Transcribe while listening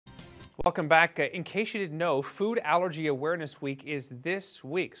Welcome back. In case you didn't know, Food Allergy Awareness Week is this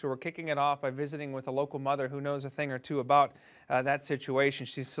week. So we're kicking it off by visiting with a local mother who knows a thing or two about that situation.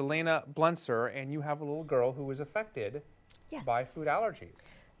 She's Selena Blunser, and you have a little girl who is affected by food allergies.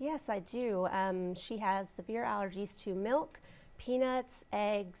 Yes, I do. She has severe allergies to milk, peanuts,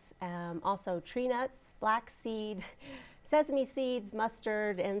 eggs, also tree nuts, flaxseed, sesame seeds,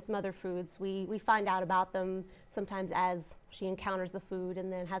 mustard, and some other foods. We find out about them sometimes as she encounters the food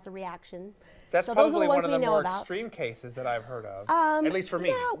and then has a reaction. That's so probably one of the more extreme cases that I've heard of, at least for me.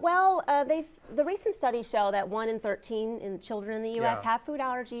 Yeah, well, the recent studies show that 1 in 13 children in the U.S. have food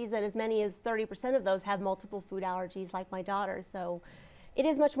allergies, and as many as 30% of those have multiple food allergies, like my daughter. So it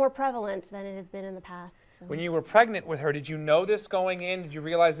is much more prevalent than it has been in the past. So. When you were pregnant with her, did you know this going in? Did you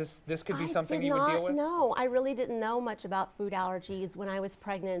realize this could be something you would deal with? No, I really didn't know much about food allergies when I was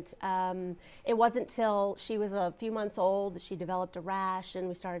pregnant. It wasn't till she was a few months old that she developed a rash and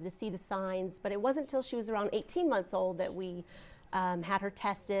we started to see the signs, but it wasn't till she was around 18 months old that we had her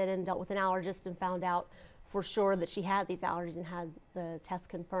tested and dealt with an allergist and found out for sure that she had these allergies and had the test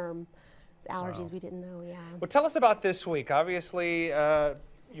confirm the allergies we didn't know, Well, tell us about this week. Obviously,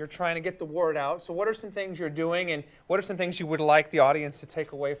 you're trying to get the word out. So what are some things you're doing, and what are some things you would like the audience to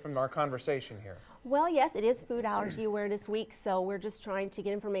take away from our conversation here? Well, yes, it is Food Allergy Awareness Week, so we're just trying to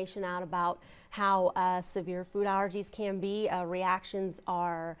get information out about how severe food allergies can be. Reactions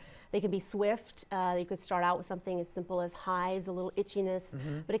they can be swift. You could start out with something as simple as hives, a little itchiness,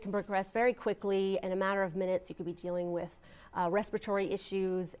 but it can progress very quickly. In a matter of minutes, you could be dealing with respiratory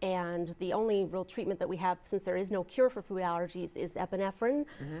issues, and the only real treatment that we have, since there is no cure for food allergies, is epinephrine,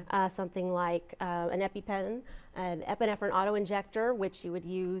 something like an EpiPen, an epinephrine auto-injector, which you would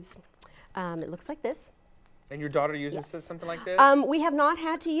use, it looks like this. And your daughter uses something like this? We have not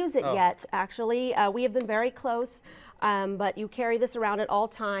had to use it yet, actually. We have been very close, but you carry this around at all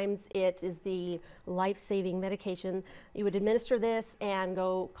times. It is the life-saving medication. You would administer this and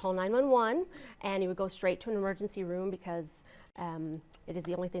go call 911, and you would go straight to an emergency room because it is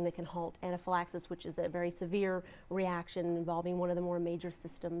the only thing that can halt anaphylaxis, which is a very severe reaction involving one of the more major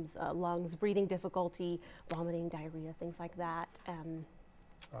systems, lungs, breathing difficulty, vomiting, diarrhea, things like that.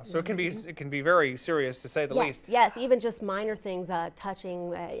 So it can be very serious, to say the least. Yes, even just minor things,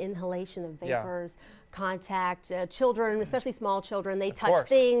 touching, inhalation of vapors, contact. Children, especially small children, they touch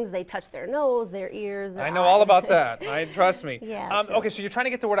things. They touch their nose, their ears. Their I know all about that. Trust me. Okay, so you're trying to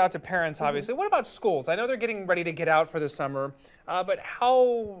get the word out to parents, obviously. What about schools? I know they're getting ready to get out for the summer, but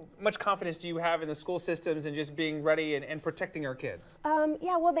how much confidence do you have in the school systems and just being ready and protecting our kids?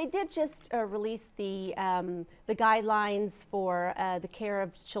 Yeah, well, they did just release the guidelines for the care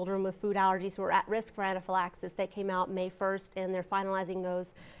of children with food allergies who are at risk for anaphylaxis. They came out May 1st, and they're finalizing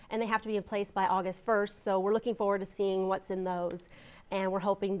those, and they have to be in place by August 1st. So we're looking forward to seeing what's in those, and we're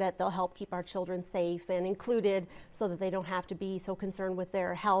hoping that they'll help keep our children safe and included so that they don't have to be so concerned with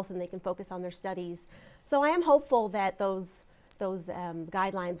their health and they can focus on their studies. So I am hopeful that those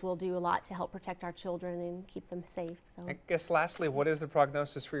guidelines will do a lot to help protect our children and keep them safe. So. I guess lastly, what is the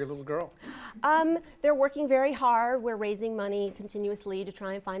prognosis for your little girl? They're working very hard. We're raising money continuously to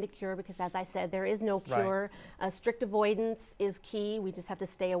try and find a cure because, as I said, there is no cure. Strict avoidance is key. We just have to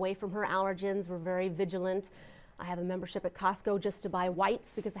stay away from her allergens. We're very vigilant. I have a membership at Costco just to buy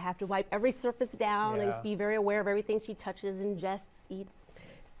wipes because I have to wipe every surface down and be very aware of everything she touches, ingests, eats,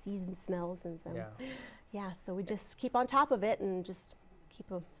 sees and smells, and so. Yeah, so we just keep on top of it and just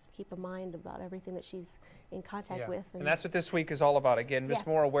keep a mind about everything that she's in contact with. And that's what this week is all about. Again, just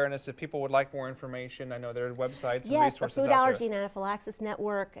more awareness. If people would like more information, I know there are websites and resources out there. Yes, the Food Allergy and Anaphylaxis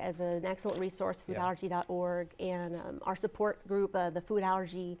Network is an excellent resource, foodallergy.org, and our support group, the Food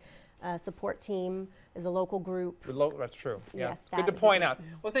Allergy support team, is a local group. That's true. Yes, good to point out.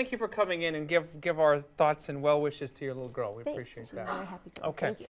 Well, thank you for coming in and give our thoughts and well wishes to your little girl. We appreciate that. Very happy. Okay. Thank you.